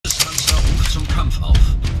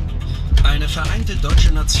vereinte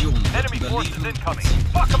deutsche Nation wird überlegen.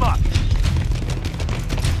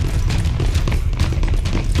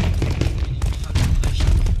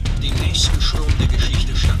 Dem nächsten Sturm der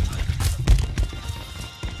Geschichte standhalten.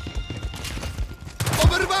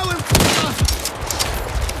 Oberwałem!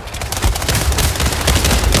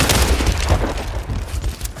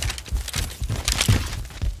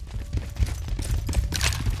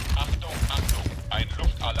 Achtung, Achtung! Ein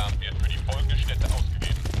Luftalarm wird für die folgende Städte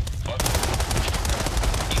ausgewählt.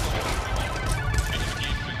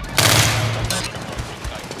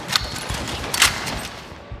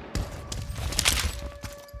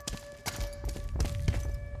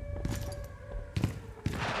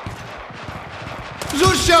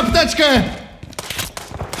 Rzućcie apteczkę!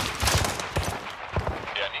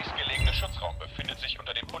 Der nächstgelegene Schutzraum befindet sich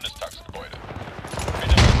unter dem Bundestagsgebäude.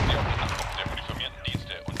 Bitte warten Sie auf die Ankunft der uniformierten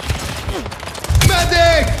Dienste und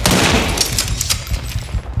Medyk!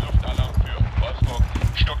 Luftalarm für Wolfsburg,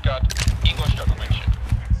 Stuttgart, Ingolstadt und München.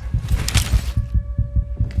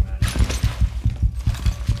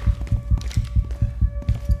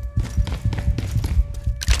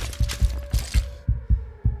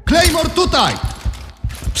 Claymore tutaj!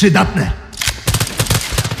 Przydatne!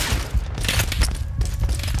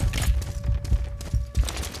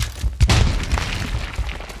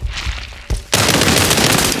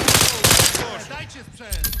 Dajcie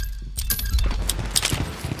sprzęt!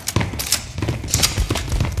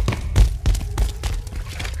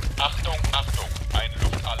 Achtung, Achtung! Ein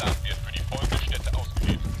Luftalarm wird für die folgende Städte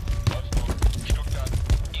ausgewählt. Wolfsburg, Stuttgart,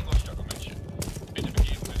 Ingolstadt und München. Bitte begeben Sie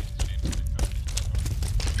sich zu den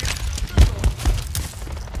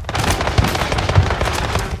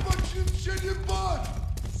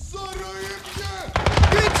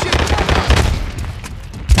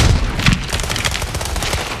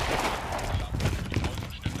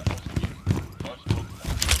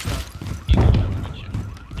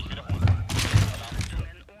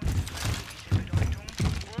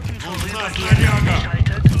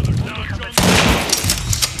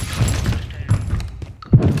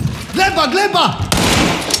Gleba, gleba!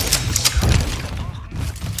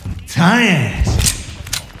 Co jest?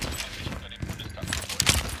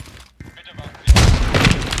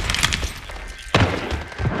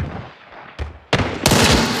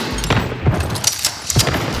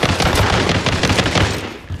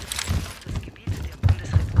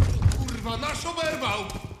 Kurwa, nasz oberwał!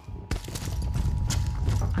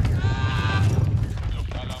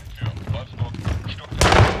 Luftalarm für Wolfsburg,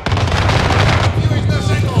 Stuttgart. Miłeś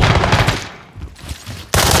naszego!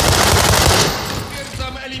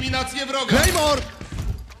 Stwierdzam eliminację wroga! Claymore!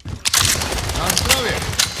 Na zdrowie!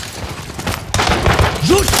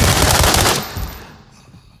 Rzuć!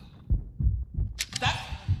 Tak!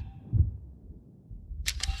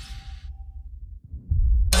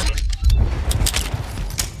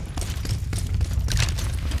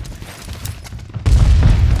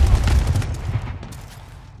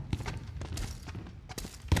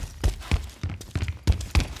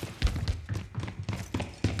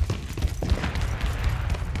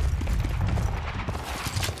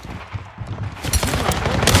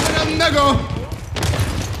 Rannego!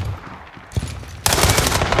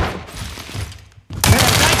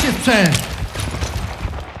 Dajcie sprzęt!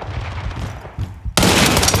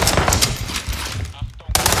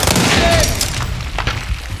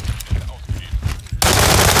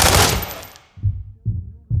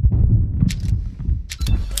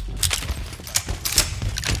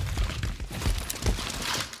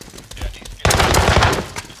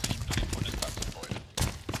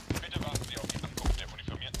 Bitte warten Sie auf die Ankunft der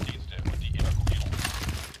uniformierten Dienste und die Evakuierung.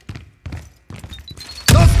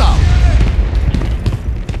 Dostał!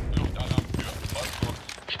 Luftalarm für Wolfsburg,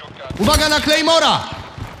 Stuttgart. Uwaga na Claymora!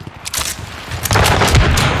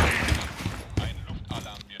 Ein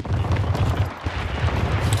Luftalarm wird für die folgende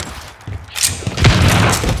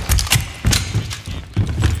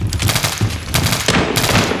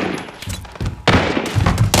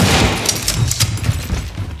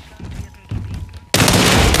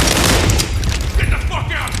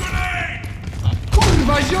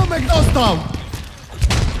Kurwa, ziomek dostał!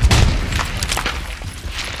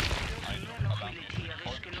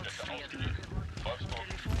 Wolfsburg,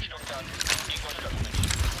 Stuttgart, Ingolstadt und München.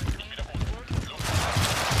 Ich wiederhole.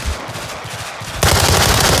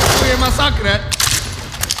 Czuję masakrę!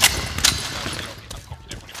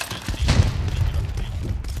 Ankunft der uniformierten Dienste und die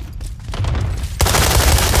Evakuierung.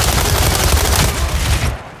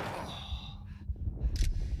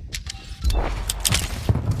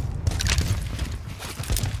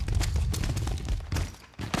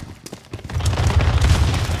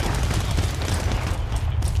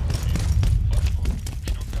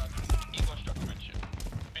 Stuttgart, Ingolstadt.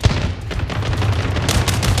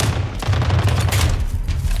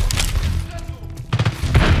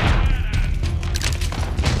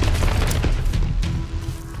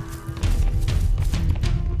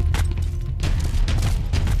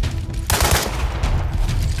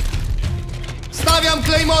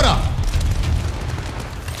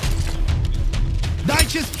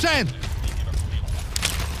 sprzęt!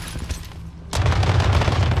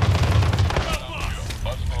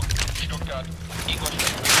 Stuttgart,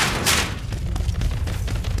 Ingolstadt.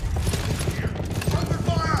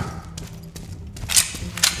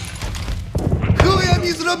 Chuja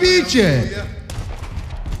mi zrobicie!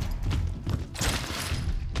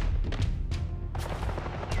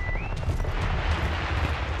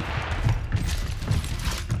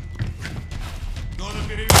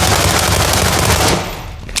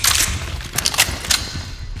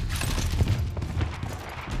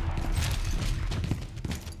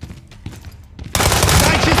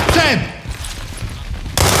 Dajcie sprzęt!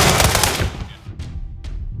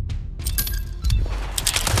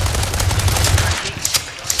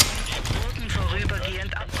 Wurden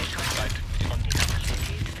vorübergehend abgeschaltet.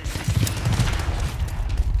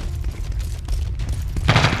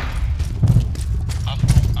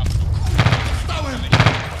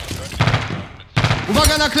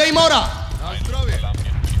 Uwaga na Claymora! Na zdrowie!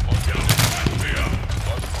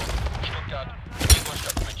 Stuttgart,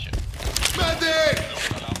 Ingolstadt, München. Medyk!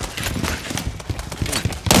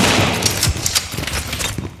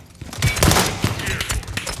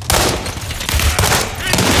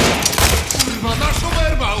 Kurwa, nasz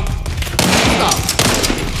oberwał! Stop!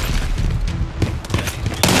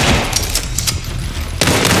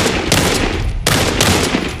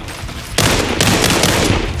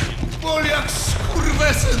 Bol jak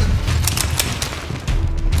skurwesyn!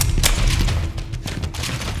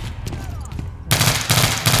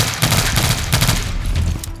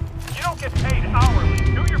 You don't get paid hourly.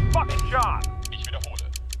 Do your fucking job. Ich wiederhole.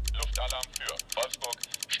 Luftalarm für Wolfsburg,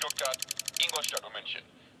 Stuttgart, Ingolstadt und München.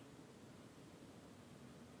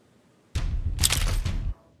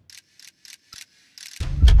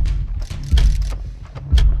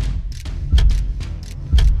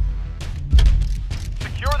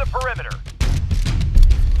 Secure the perimeter.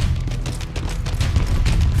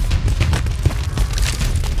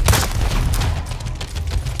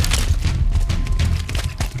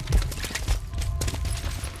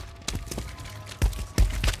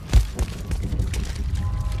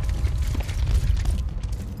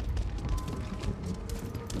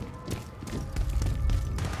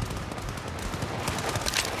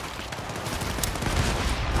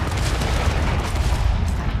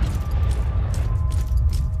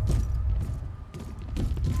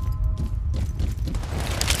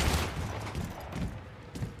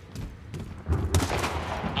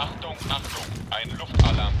 Achtung, Achtung. Ein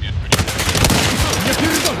Luftalarm wird für die Nie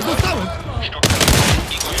pierdolę, dostałem! Stuttgart,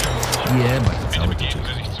 Ingolstadt. Jebać Bitte cały begeben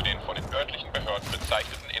Sie sich zu den von den örtlichen Behörden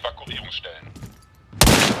bezeichneten Evakuierungsstellen.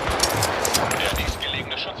 Der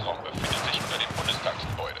nächstgelegene Schutzraum befindet sich unter dem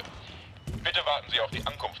Bundestagsgebäude. Bitte warten Sie auf die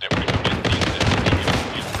Ankunft der uniformierten Dienste und die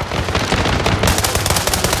Evakuierung.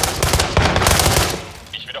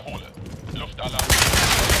 Ich wiederhole. Luftalarm.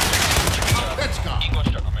 Apteczka!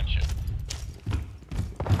 Ingolstadt und München.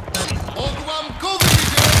 Odłamkowy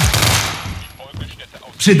widziałem! Folgestätte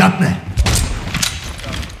aus Przydatne!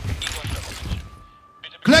 Ingolstadt und München.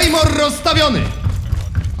 Bitte Claymore rozstawiony!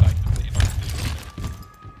 Behörden bezeichneten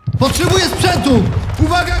Evakuierungsstellen. Potrzebuję sprzętu!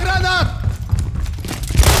 Uwaga, granat!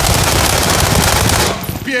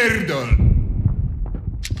 Pierdol!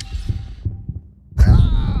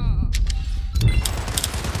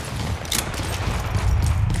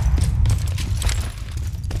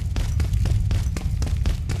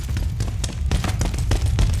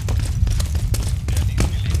 Der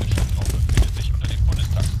nächstgelegene Schutzraum befindet sich unter dem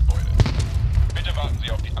Bundestagsgebäude. Bitte warten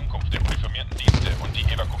Sie auf die Ankunft der uniformierten Dienste und die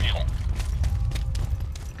Evakuierung.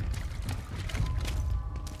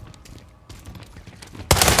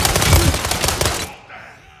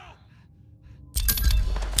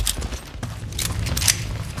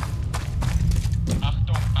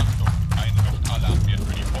 Achtung, Achtung! Ein Luftalarm wird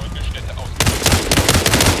für die Folgestätte ausgelöst.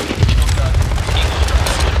 Stuttgart,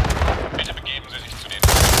 Ingolstadt. Bitte begeben Sie sich zu den...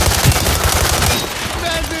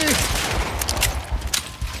 Medyk!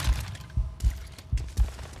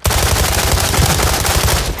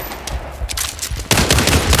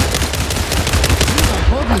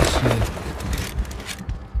 Podnieś się!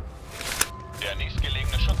 Der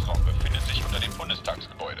nächstgelegene Schutzraum befindet sich unter dem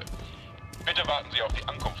Bundestagsgebäude. Bitte warten Sie auf die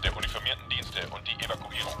Ankunft der uniformierten Dienste und die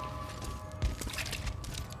Evakuierung.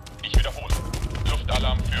 Ich wiederhole.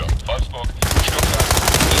 Luftalarm für Wolfsburg, Stuttgart.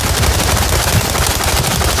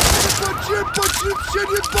 Potrzeb się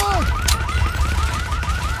nie bać!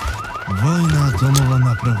 Wojna atomowa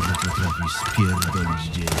naprawdę potrafi spierdolić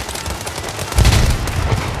dzień.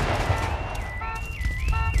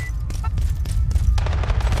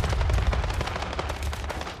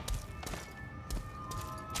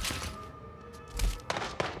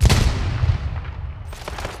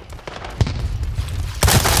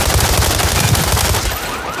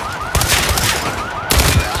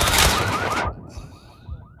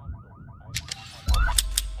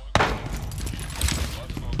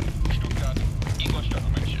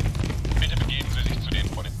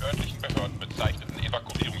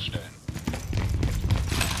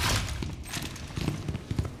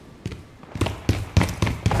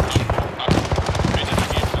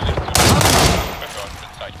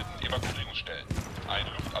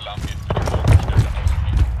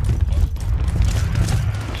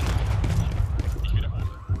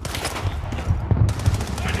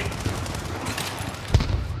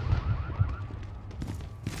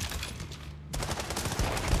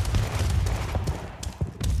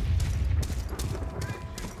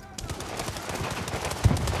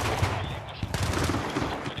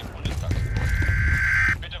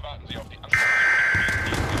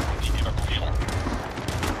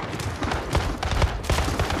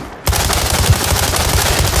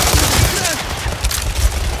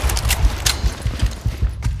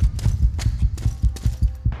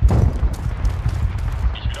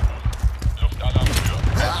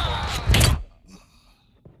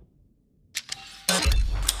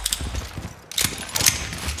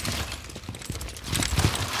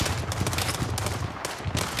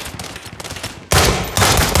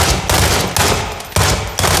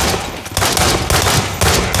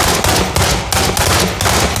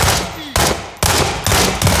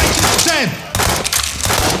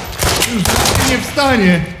 Już raczej nie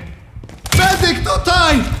wstanie! Medyk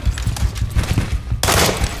tutaj!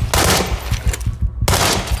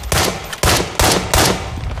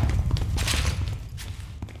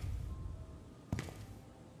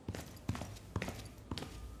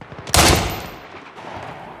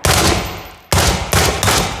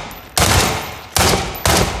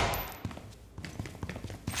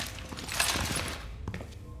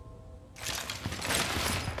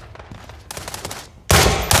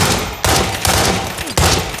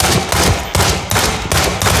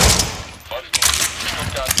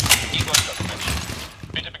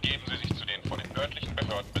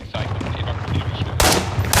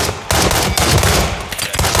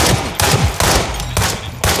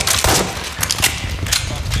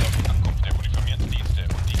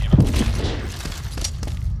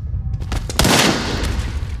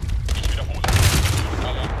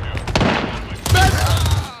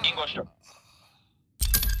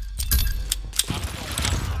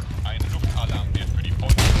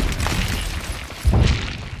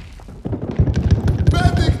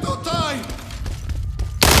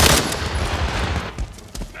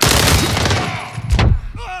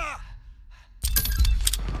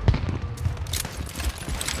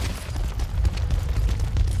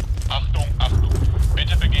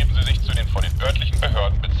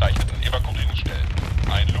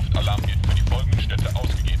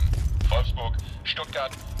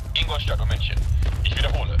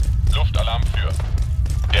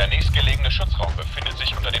 Der nächstgelegene Schutzraum befindet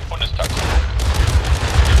sich unter dem Bundestag.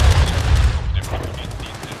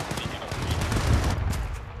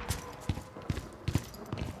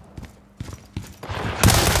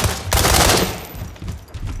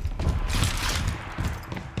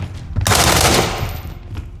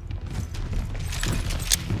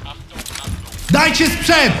 Dajcie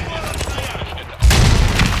sprzęt!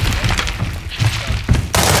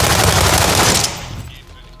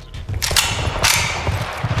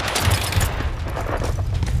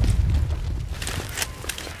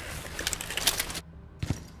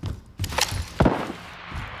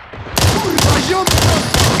 Kurwa, ziom!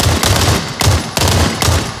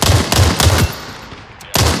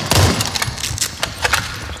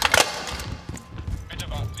 Bitte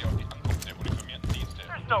warten Sie auf die Ankunft der uniformierten Dienste.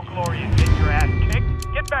 There's no glory in getting your ass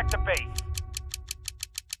kicked. Get back to base.